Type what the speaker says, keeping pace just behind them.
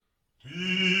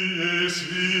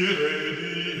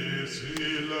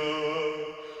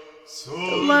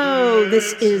Hello,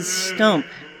 this is Stump,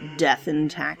 Death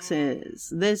and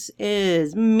Taxes. This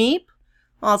is Meep,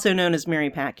 also known as Mary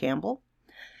Pat Campbell.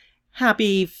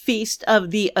 Happy Feast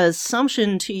of the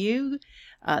Assumption to you.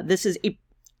 This is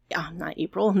not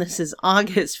April, this is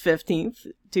August 15th,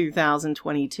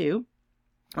 2022.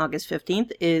 August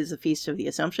 15th is the Feast of the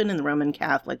Assumption in the Roman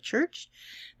Catholic Church.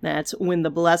 That's when the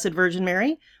Blessed Virgin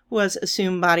Mary was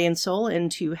assumed body and soul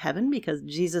into heaven because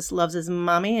Jesus loves his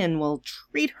mommy and will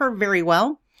treat her very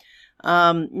well.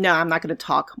 No, I'm not going to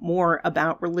talk more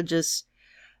about religious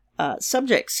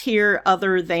subjects here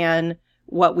other than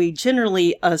what we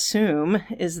generally assume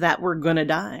is that we're going to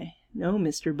die. No,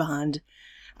 Mr. Bond,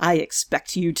 I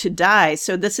expect you to die.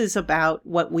 So this is about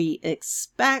what we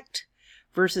expect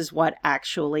versus what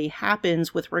actually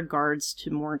happens with regards to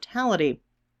mortality.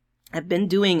 I've been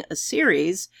doing a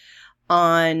series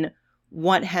on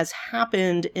what has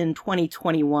happened in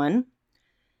 2021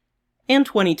 and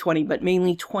 2020, but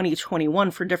mainly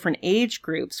 2021 for different age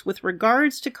groups with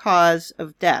regards to cause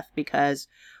of death, because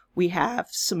we have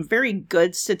some very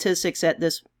good statistics at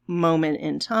this moment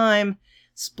in time,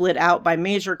 split out by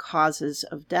major causes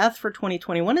of death for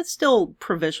 2021. It's still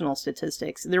provisional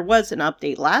statistics. There was an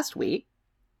update last week,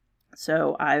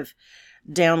 so I've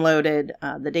downloaded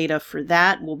the data for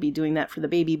that. We'll be doing that for the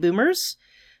baby boomers.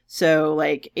 So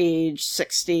like age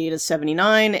 60 to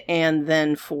 79, and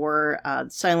then for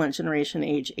silent generation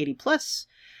age 80 plus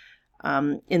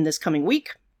in this coming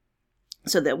week.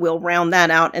 So that we'll round that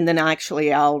out. And then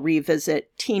actually I'll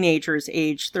revisit teenagers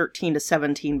age 13 to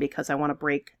 17 because I want to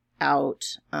break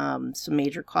out some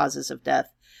major causes of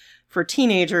death. For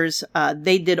teenagers,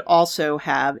 they did also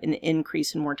have an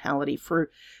increase in mortality. For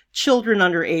children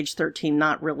under age 13,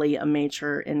 not really a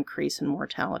major increase in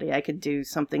mortality. I could do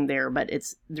something there, but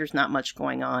there's not much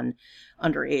going on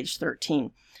under age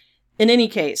 13. In any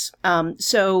case,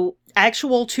 so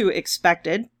actual to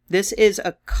expected, this is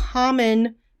a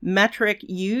common metric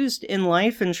used in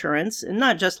life insurance, and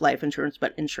not just life insurance,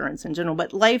 but insurance in general,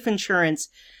 but life insurance,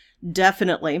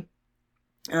 definitely.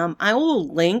 I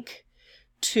will link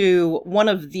to one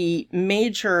of the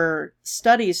major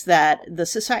studies that the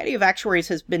Society of Actuaries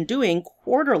has been doing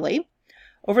quarterly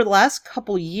over the last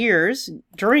couple years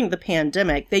during the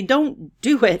pandemic. They don't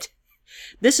do it.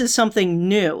 This is something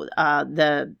new.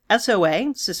 The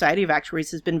SOA, Society of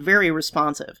Actuaries, has been very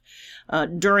responsive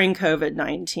during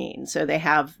COVID-19. So they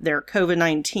have their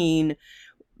COVID-19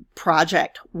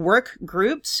 project work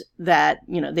groups that,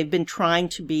 they've been trying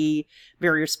to be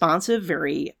very responsive,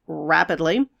 very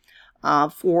rapidly.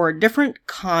 For different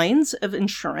kinds of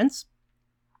insurance,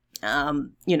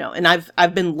 and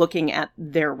I've been looking at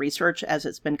their research as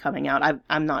it's been coming out.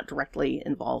 I'm not directly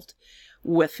involved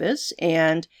with this,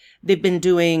 and they've been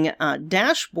doing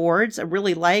dashboards. I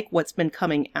really like what's been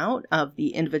coming out of the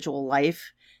individual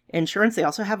life insurance. They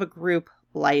also have a group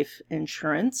life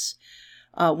insurance.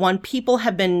 One, people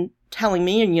have been telling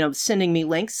me and, sending me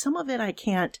links. Some of it I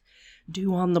can't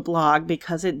do on the blog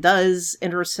because it does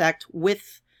intersect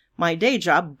with my day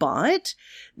job, but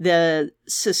the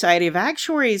Society of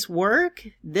Actuaries work,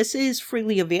 this is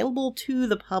freely available to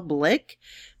the public.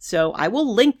 So I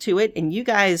will link to it and you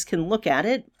guys can look at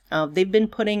it. They've been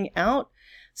putting out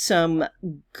some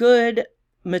good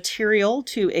material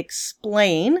to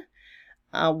explain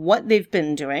what they've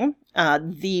been doing.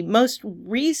 The most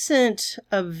recent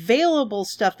available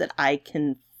stuff that I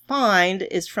can find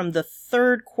is from the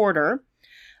third quarter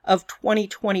of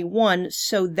 2021,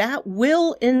 so that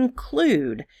will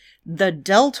include the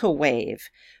Delta wave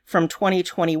from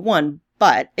 2021,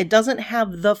 but it doesn't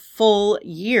have the full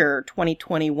year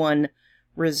 2021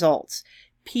 results.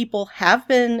 People have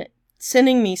been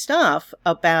sending me stuff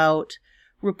about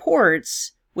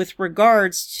reports with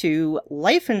regards to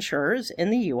life insurers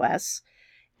in the US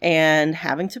and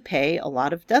having to pay a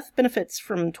lot of death benefits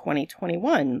from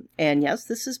 2021. And yes,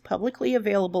 this is publicly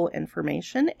available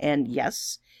information, and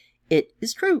yes, it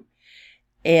is true.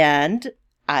 And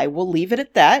I will leave it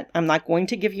at that. I'm not going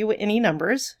to give you any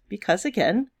numbers because,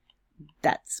 again,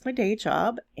 that's my day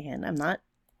job and I'm not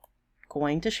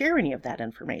going to share any of that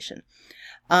information.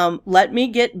 Let me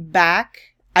get back.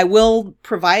 I will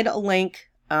provide a link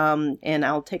and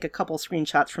I'll take a couple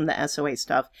screenshots from the SOA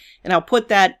stuff and I'll put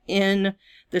that in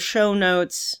the show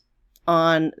notes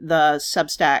on the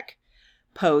Substack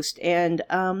post. And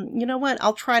you know what?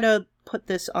 I'll try to put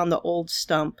this on the old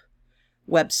Stump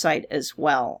website as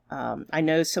well. I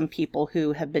know some people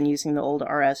who have been using the old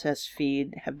RSS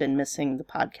feed have been missing the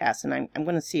podcast, and I'm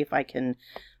going to see if I can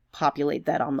populate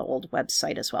that on the old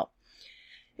website as well.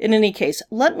 In any case,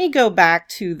 let me go back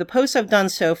to the posts I've done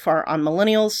so far on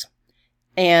millennials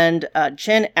and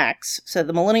Gen X, so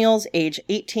the millennials age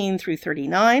 18 through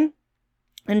 39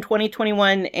 in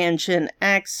 2021, and Gen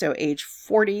X, so age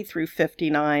 40 through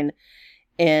 59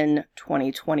 in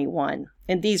 2021.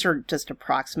 And these are just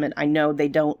approximate. I know they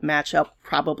don't match up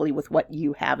probably with what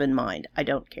you have in mind. I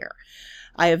don't care.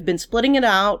 I have been splitting it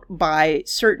out by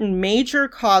certain major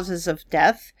causes of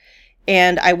death,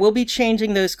 and I will be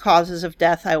changing those causes of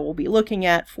death I will be looking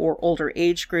at for older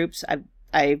age groups.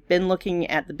 I've been looking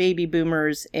at the baby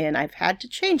boomers, and I've had to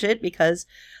change it because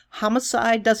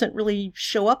homicide doesn't really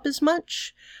show up as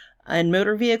much. In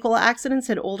motor vehicle accidents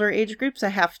at older age groups, I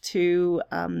have to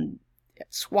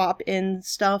swap in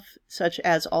stuff such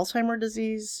as Alzheimer's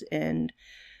disease and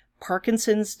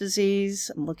Parkinson's disease.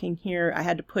 I'm looking here. I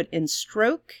had to put in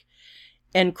stroke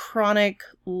and chronic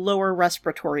lower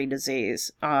respiratory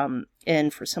disease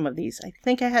in for some of these. I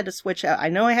think I had to switch out. I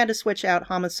know I had to switch out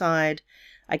homicide.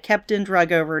 I kept in drug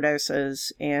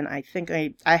overdoses, and I think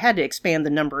I had to expand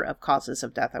the number of causes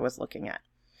of death I was looking at.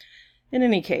 In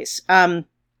any case,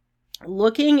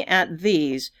 looking at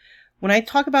these, when I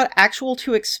talk about actual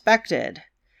to expected,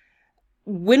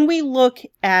 when we look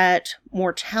at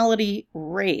mortality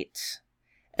rates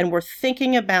and we're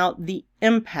thinking about the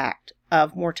impact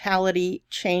of mortality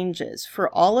changes, for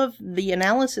all of the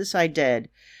analysis I did,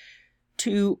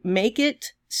 to make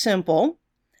it simple,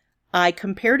 I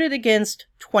compared it against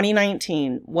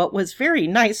 2019. What was very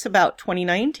nice about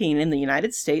 2019 in the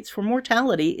United States for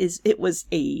mortality is it was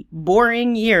a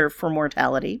boring year for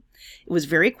mortality. It was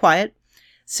very quiet.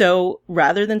 So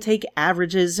rather than take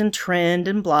averages and trend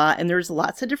and blah, and there's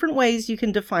lots of different ways you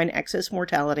can define excess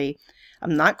mortality.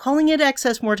 I'm not calling it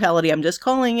excess mortality. I'm just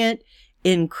calling it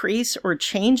increase or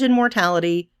change in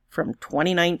mortality from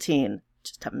 2019,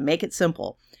 just to make it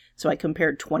simple. So I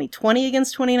compared 2020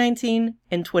 against 2019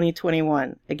 and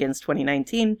 2021 against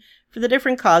 2019 for the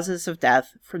different causes of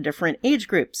death for different age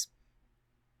groups.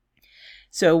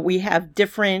 So we have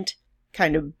different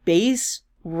kind of base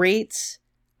rates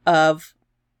of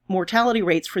mortality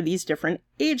rates for these different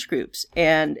age groups.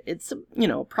 And it's,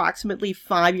 approximately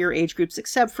 5-year age groups,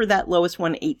 except for that lowest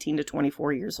one, 18 to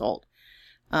 24 years old,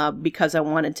 because I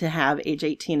wanted to have age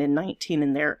 18 and 19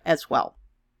 in there as well.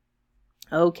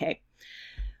 Okay.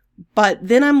 But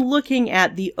then I'm looking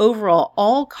at the overall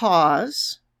all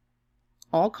causes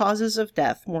of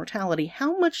death, mortality.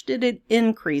 How much did it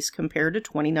increase compared to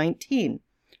 2019?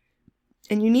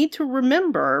 And you need to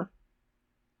remember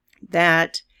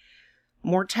that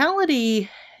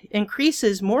mortality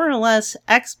increases more or less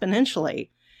exponentially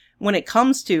when it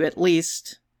comes to at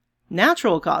least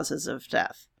natural causes of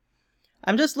death.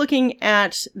 I'm just looking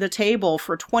at the table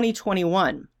for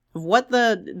 2021 of what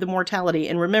the mortality,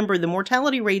 and remember the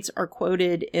mortality rates are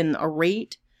quoted in a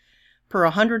rate per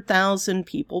 100,000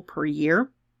 people per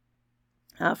year.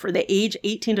 For the age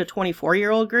 18 to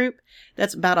 24-year-old group,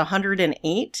 that's about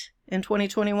 108 in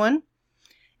 2021.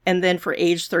 And then for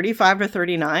age 35 to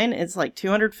 39, it's like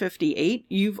 258.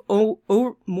 You've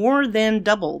more than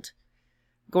doubled.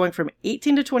 Going from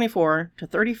 18 to 24 to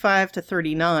 35 to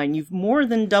 39, you've more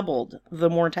than doubled the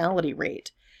mortality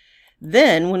rate.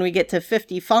 Then when we get to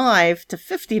 55 to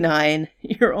 59,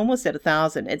 you're almost at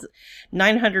 1,000. It's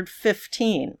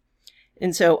 915.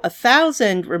 And so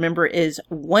 1,000, remember, is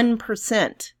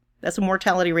 1%. That's a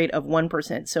mortality rate of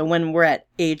 1%. So when we're at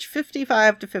age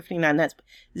 55 to 59, that's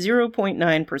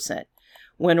 0.9%.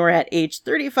 When we're at age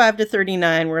 35 to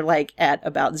 39, we're like at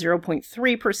about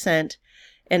 0.3%.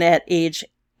 And at age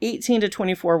 18 to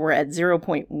 24, we're at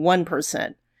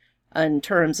 0.1% in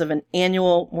terms of an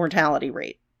annual mortality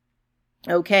rate.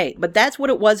 Okay, but that's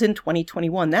what it was in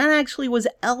 2021. That actually was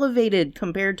elevated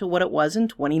compared to what it was in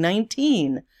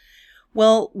 2019.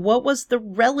 Well, what was the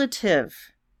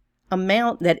relative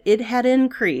amount that it had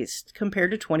increased compared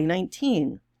to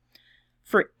 2019?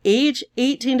 For age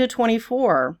 18 to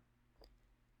 24,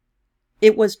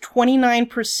 it was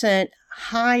 29%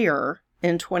 higher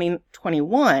in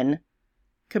 2021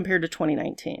 compared to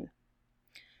 2019.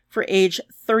 For age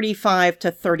 35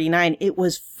 to 39, it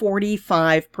was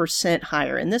 45%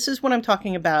 higher. And this is what I'm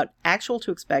talking about, actual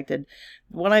to expected.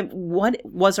 What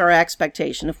was our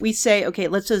expectation? If we say, okay,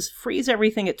 let's just freeze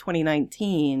everything at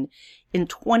 2019, in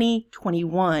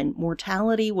 2021,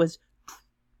 mortality was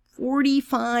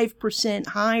 45%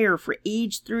 higher for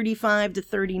age 35 to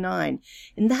 39.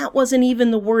 And that wasn't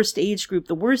even the worst age group.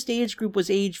 The worst age group was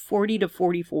age 40 to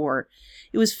 44.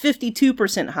 It was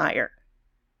 52% higher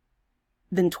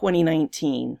than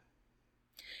 2019.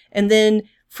 And then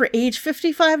for age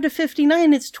 55 to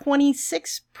 59, it's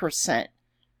 26%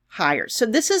 higher. So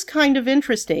this is kind of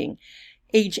interesting.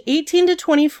 Age 18 to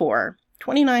 24,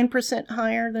 29%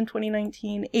 higher than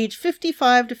 2019. Age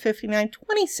 55 to 59,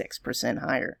 26%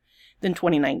 higher than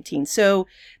 2019. So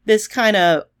this kind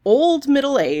of old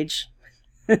middle age,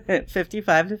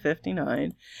 55 to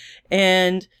 59,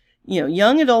 and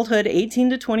young adulthood,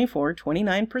 18 to 24,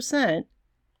 29%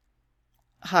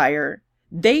 higher.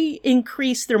 They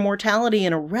increase their mortality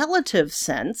in a relative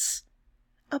sense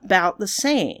about the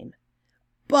same.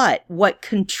 But what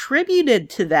contributed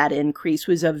to that increase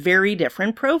was a very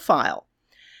different profile.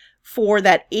 For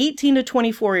that 18 to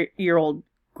 24-year-old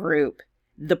group,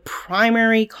 the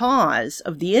primary cause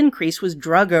of the increase was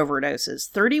drug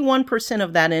overdoses. 31%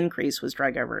 of that increase was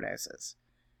drug overdoses.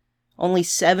 Only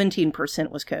 17%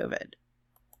 was COVID.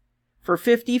 For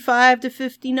 55 to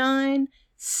 59,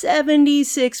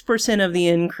 76% of the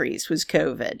increase was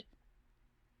COVID.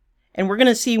 And we're going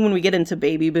to see when we get into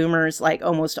baby boomers, like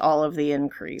almost all of the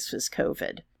increase was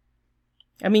COVID.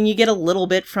 I mean, you get a little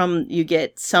bit you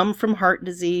get some from heart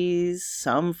disease,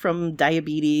 some from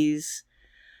diabetes.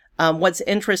 What's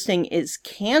interesting is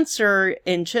cancer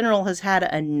in general has had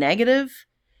a negative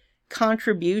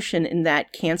contribution in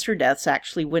that cancer deaths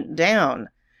actually went down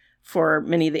for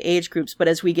many of the age groups. But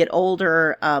as we get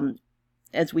older,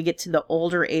 as we get to the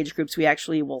older age groups, we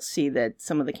actually will see that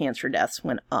some of the cancer deaths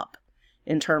went up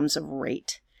in terms of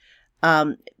rate.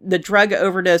 The drug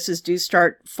overdoses do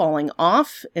start falling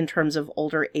off in terms of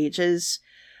older ages.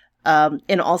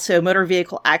 And also motor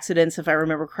vehicle accidents, if I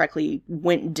remember correctly,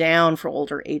 went down for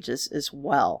older ages as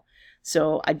well.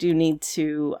 So I do need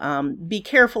to be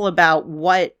careful about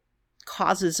what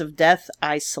causes of death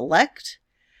I select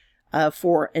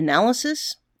for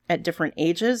analysis at different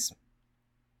ages.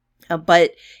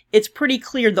 But it's pretty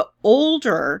clear the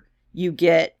older you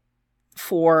get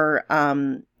for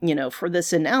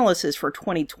this analysis for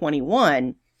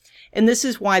 2021, and this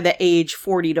is why the age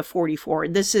 40 to 44,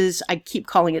 I keep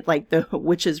calling it like the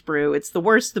witch's brew. It's the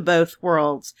worst of both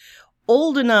worlds.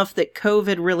 Old enough that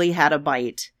COVID really had a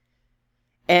bite,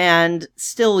 and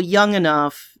still young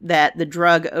enough that the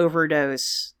drug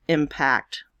overdose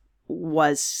impact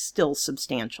was still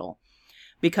substantial.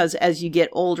 Because as you get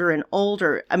older and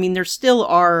older, I mean, there still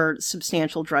are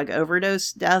substantial drug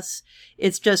overdose deaths.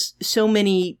 It's just so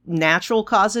many natural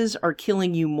causes are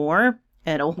killing you more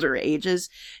at older ages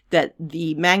that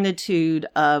the magnitude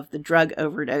of the drug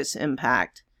overdose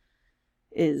impact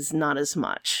is not as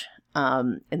much.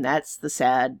 And that's the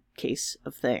sad case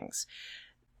of things.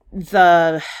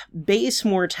 The base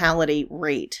mortality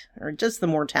rate, or just the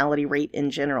mortality rate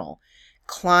in general,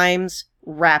 climbs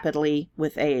rapidly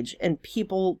with age, and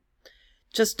people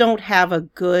just don't have a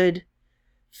good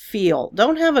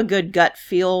gut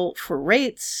feel for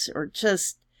rates, or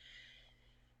just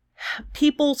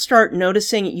people start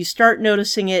noticing it. You start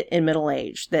noticing it in middle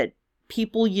age, that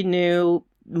people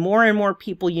more and more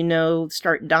people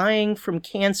start dying from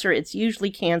cancer. It's usually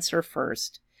cancer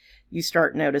first. You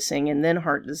start noticing, and then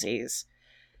heart disease,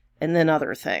 and then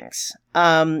other things.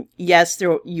 Yes,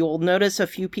 you'll notice a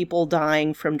few people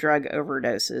dying from drug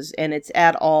overdoses, and it is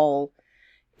at all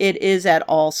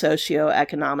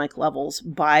socioeconomic levels,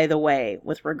 by the way,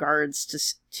 with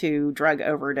regards to drug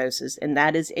overdoses. And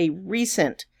that is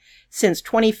since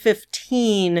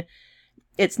 2015,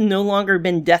 it's no longer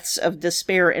been deaths of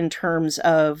despair in terms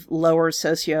of lower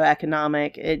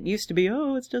socioeconomic. It used to be,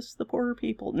 it's just the poorer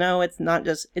people. No, it's not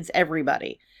just, it's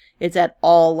everybody. It's at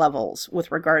all levels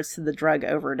with regards to the drug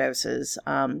overdoses.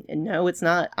 And no, it's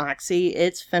not oxy,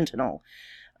 it's fentanyl.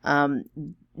 I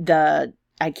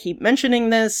keep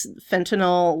mentioning this,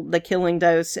 fentanyl, the killing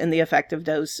dose and the effective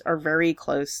dose are very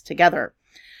close together.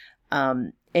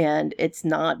 And it's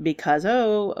not because,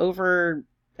 over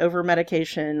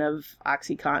medication of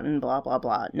OxyContin, blah, blah,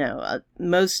 blah. No,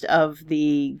 most of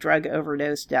the drug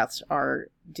overdose deaths are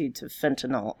due to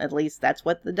fentanyl. At least that's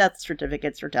what the death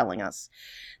certificates are telling us.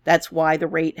 That's why the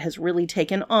rate has really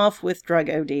taken off with drug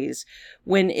ODs.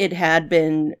 When it had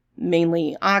been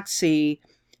mainly oxy,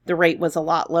 the rate was a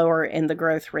lot lower and the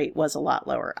growth rate was a lot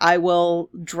lower. I will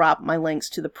drop my links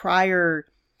to the prior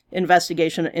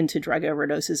investigation into drug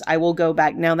overdoses. I will go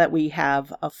back now that we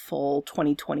have a full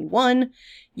 2021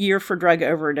 year for drug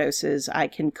overdoses. I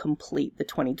can complete the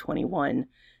 2021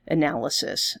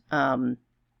 analysis.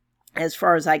 As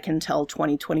far as I can tell,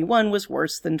 2021 was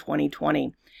worse than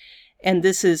 2020. And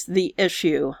this is the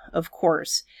issue, of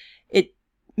course.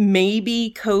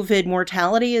 Maybe COVID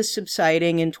mortality is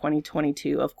subsiding in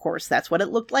 2022. Of course, that's what it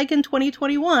looked like in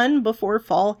 2021 before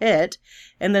fall hit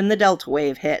and then the Delta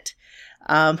wave hit.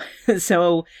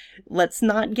 So let's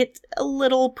not get a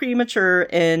little premature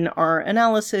in our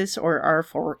analysis or our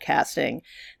forecasting.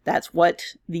 That's what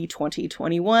the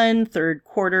 2021 third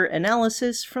quarter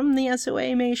analysis from the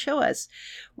SOA may show us.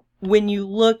 when you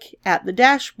look at the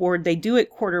dashboard, they do it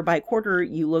quarter by quarter.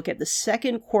 You look at the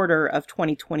second quarter of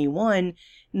 2021,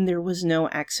 and there was no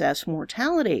excess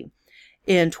mortality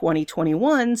in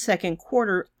 2021 second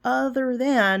quarter, other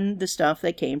than the stuff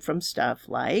that came from stuff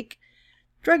like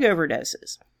drug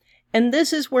overdoses. And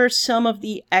this is where some of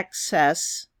the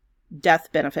excess death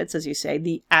benefits, as you say,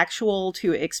 the actual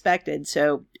to expected.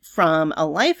 So from a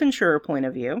life insurer point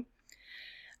of view,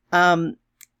 what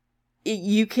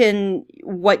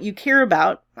you care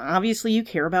about, obviously you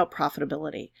care about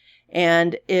profitability.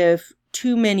 And if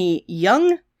too many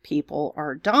young people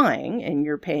are dying and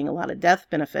you're paying a lot of death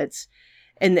benefits,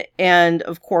 and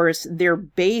of course their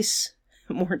base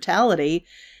mortality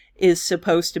is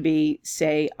supposed to be,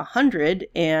 say, 100,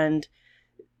 and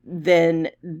then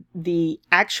the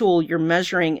actual you're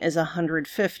measuring is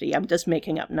 150. I'm just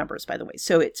making up numbers, by the way.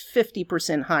 So it's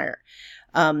 50% higher.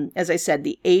 As I said,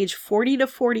 the age 40 to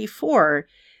 44,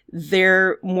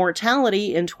 their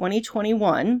mortality in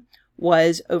 2021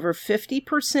 was over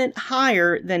 50%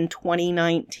 higher than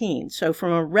 2019. So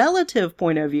from a relative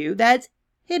point of view, that's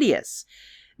hideous.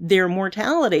 Their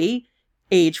mortality,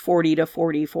 age 40 to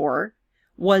 44,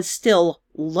 was still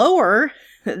lower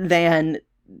than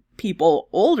people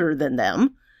older than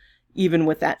them, even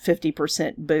with that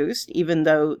 50% boost, even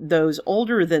though those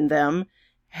older than them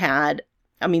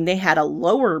they had a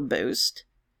lower boost.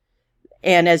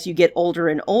 And as you get older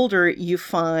and older, you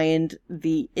find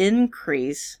the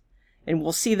increase, and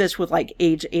we'll see this with like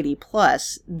age 80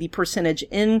 plus, the percentage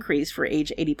increase for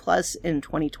age 80 plus in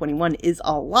 2021 is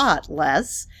a lot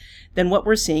less than what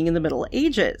we're seeing in the Middle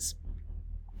Ages.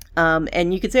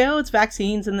 And you could say, oh, it's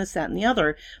vaccines and this, that, and the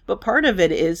other. But part of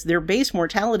it is their base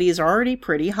mortality is already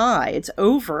pretty high. It's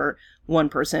over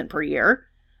 1% per year.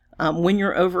 When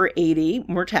you're over 80,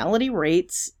 mortality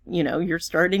rates, you're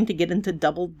starting to get into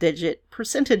double-digit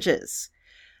percentages.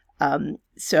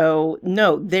 So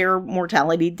no, their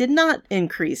mortality did not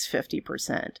increase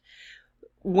 50%.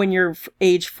 When you're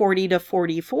age 40 to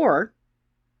 44,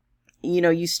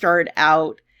 you start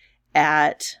out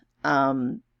at a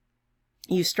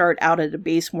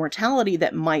base mortality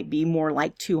that might be more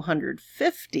like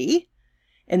 250,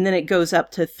 and then it goes up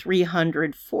to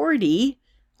 340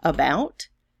 about.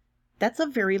 That's a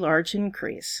very large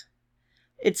increase.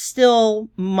 It's still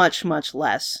much, much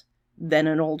less than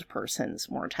an old person's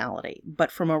mortality.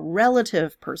 But from a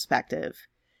relative perspective,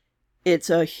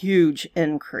 it's a huge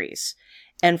increase.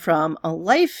 And from a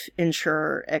life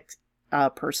insurer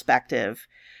perspective,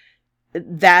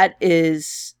 that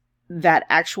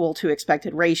actual to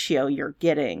expected ratio you're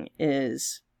getting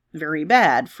is very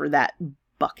bad for that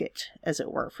bucket, as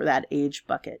it were, for that age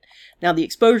bucket. Now, the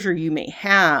exposure you may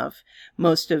have,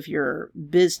 most of your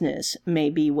business may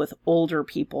be with older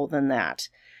people than that.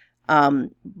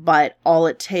 But all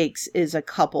it takes is a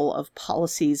couple of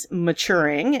policies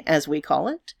maturing, as we call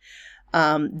it,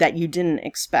 that you didn't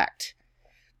expect.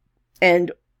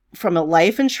 And from a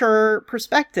life insurer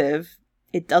perspective,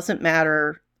 it doesn't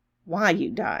matter why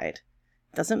you died.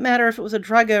 It doesn't matter if it was a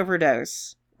drug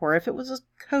overdose, or if it was a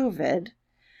COVID,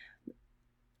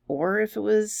 or if it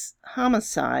was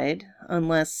homicide,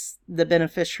 unless the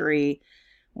beneficiary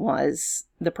was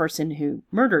the person who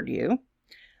murdered you.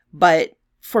 But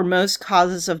for most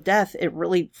causes of death, it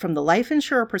really, from the life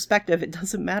insurer perspective, it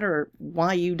doesn't matter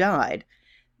why you died.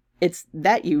 It's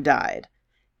that you died.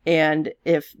 And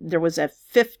if there was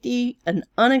an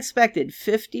unexpected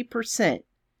 50%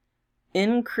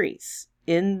 increase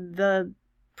in the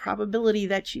probability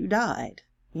that you died,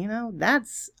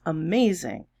 that's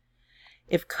amazing.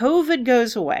 If COVID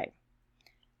goes away,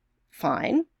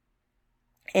 fine.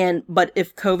 But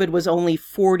if COVID was only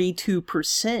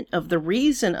 42% of the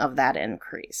reason of that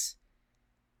increase,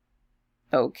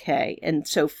 okay, and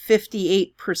so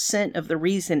 58% of the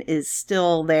reason is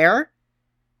still there,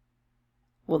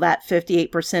 will that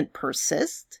 58%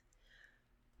 persist?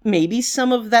 Maybe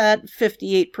some of that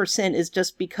 58% is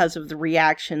just because of the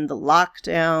reaction, the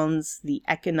lockdowns, the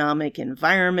economic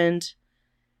environment.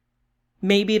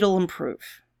 Maybe it'll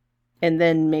improve. And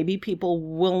then maybe people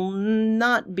will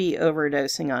not be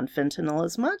overdosing on fentanyl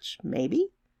as much. Maybe.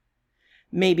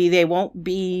 Maybe they won't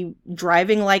be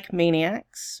driving like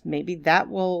maniacs. Maybe that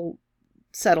will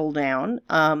settle down.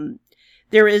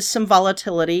 There is some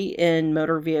volatility in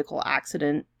motor vehicle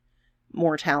accident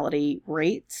mortality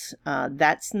rates.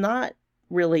 That's not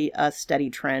really a steady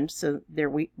trend. So there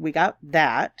we got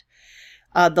that.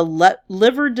 The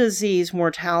liver disease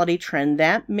mortality trend,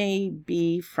 that may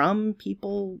be from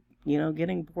people,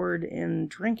 getting bored and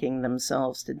drinking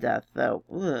themselves to death, though.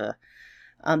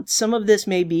 Some of this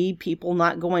may be people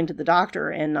not going to the doctor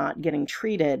and not getting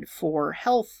treated for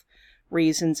health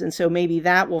reasons, and so maybe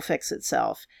that will fix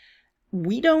itself.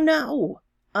 We don't know.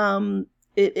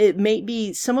 It may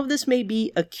be, some of this may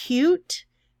be acute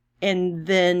and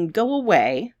then go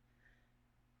away.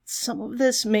 Some of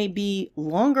this may be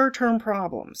longer term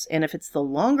problems. And if it's the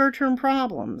longer term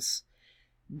problems,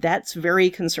 that's very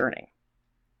concerning.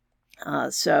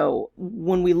 So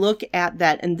when we look at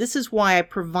that, and this is why I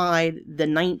provide the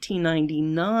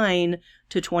 1999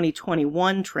 to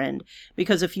 2021 trend,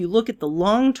 because if you look at the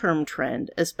long-term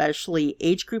trend, especially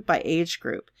age group by age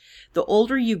group, the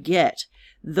older you get,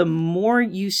 the more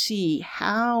you see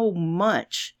how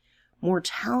much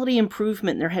mortality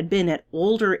improvement there had been at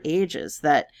older ages,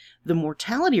 that the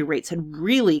mortality rates had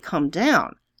really come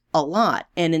down a lot.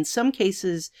 And in some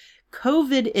cases,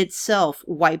 COVID itself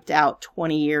wiped out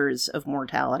 20 years of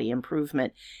mortality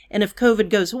improvement. And if COVID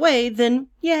goes away, then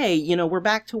yay, we're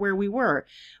back to where we were.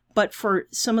 But for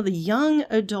some of the young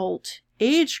adult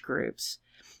age groups,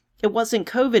 it wasn't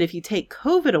COVID. If you take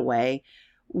COVID away,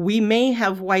 we may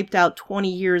have wiped out 20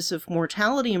 years of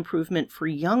mortality improvement for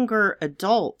younger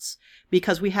adults,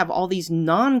 because we have all these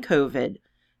non-COVID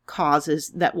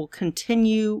causes that will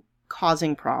continue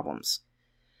causing problems.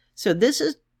 So this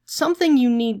is something you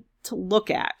need to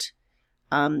look at.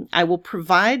 I will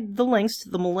provide the links to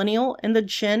the Millennial and the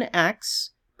Gen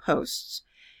X posts,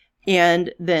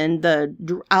 and then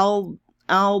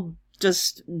I'll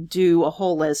just do a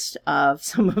whole list of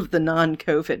some of the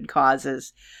non-COVID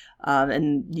causes,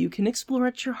 and you can explore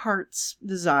at your heart's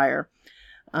desire.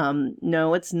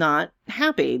 No, it's not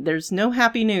happy. There's no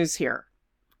happy news here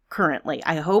currently.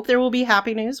 I hope there will be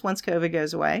happy news once COVID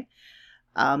goes away.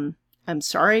 I'm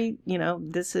sorry,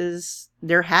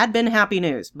 there had been happy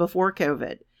news before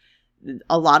COVID.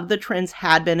 A lot of the trends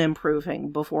had been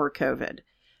improving before COVID.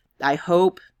 I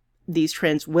hope these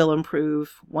trends will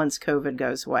improve once COVID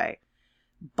goes away.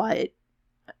 But,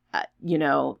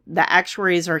 the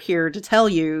actuaries are here to tell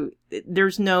you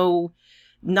there's no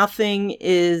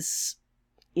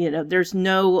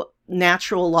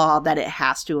natural law that it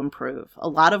has to improve. A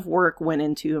lot of work went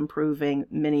into improving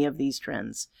many of these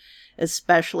trends,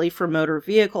 especially for motor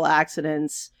vehicle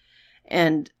accidents,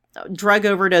 and drug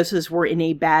overdoses were in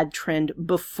a bad trend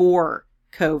before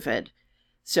COVID.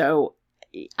 So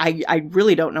I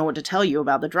really don't know what to tell you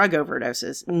about the drug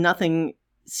overdoses.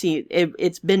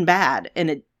 It's been bad.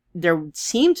 And there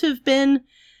seemed to have been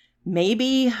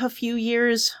maybe a few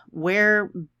years where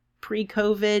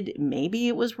pre-COVID, maybe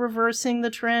it was reversing the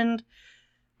trend,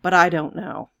 but I don't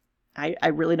know. I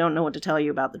really don't know what to tell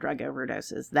you about the drug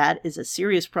overdoses. That is a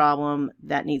serious problem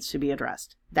that needs to be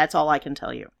addressed. That's all I can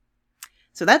tell you.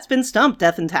 So that's been Stump,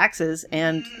 Death and Taxes,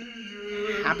 and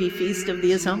happy Feast of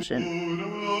the Assumption.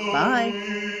 Bye.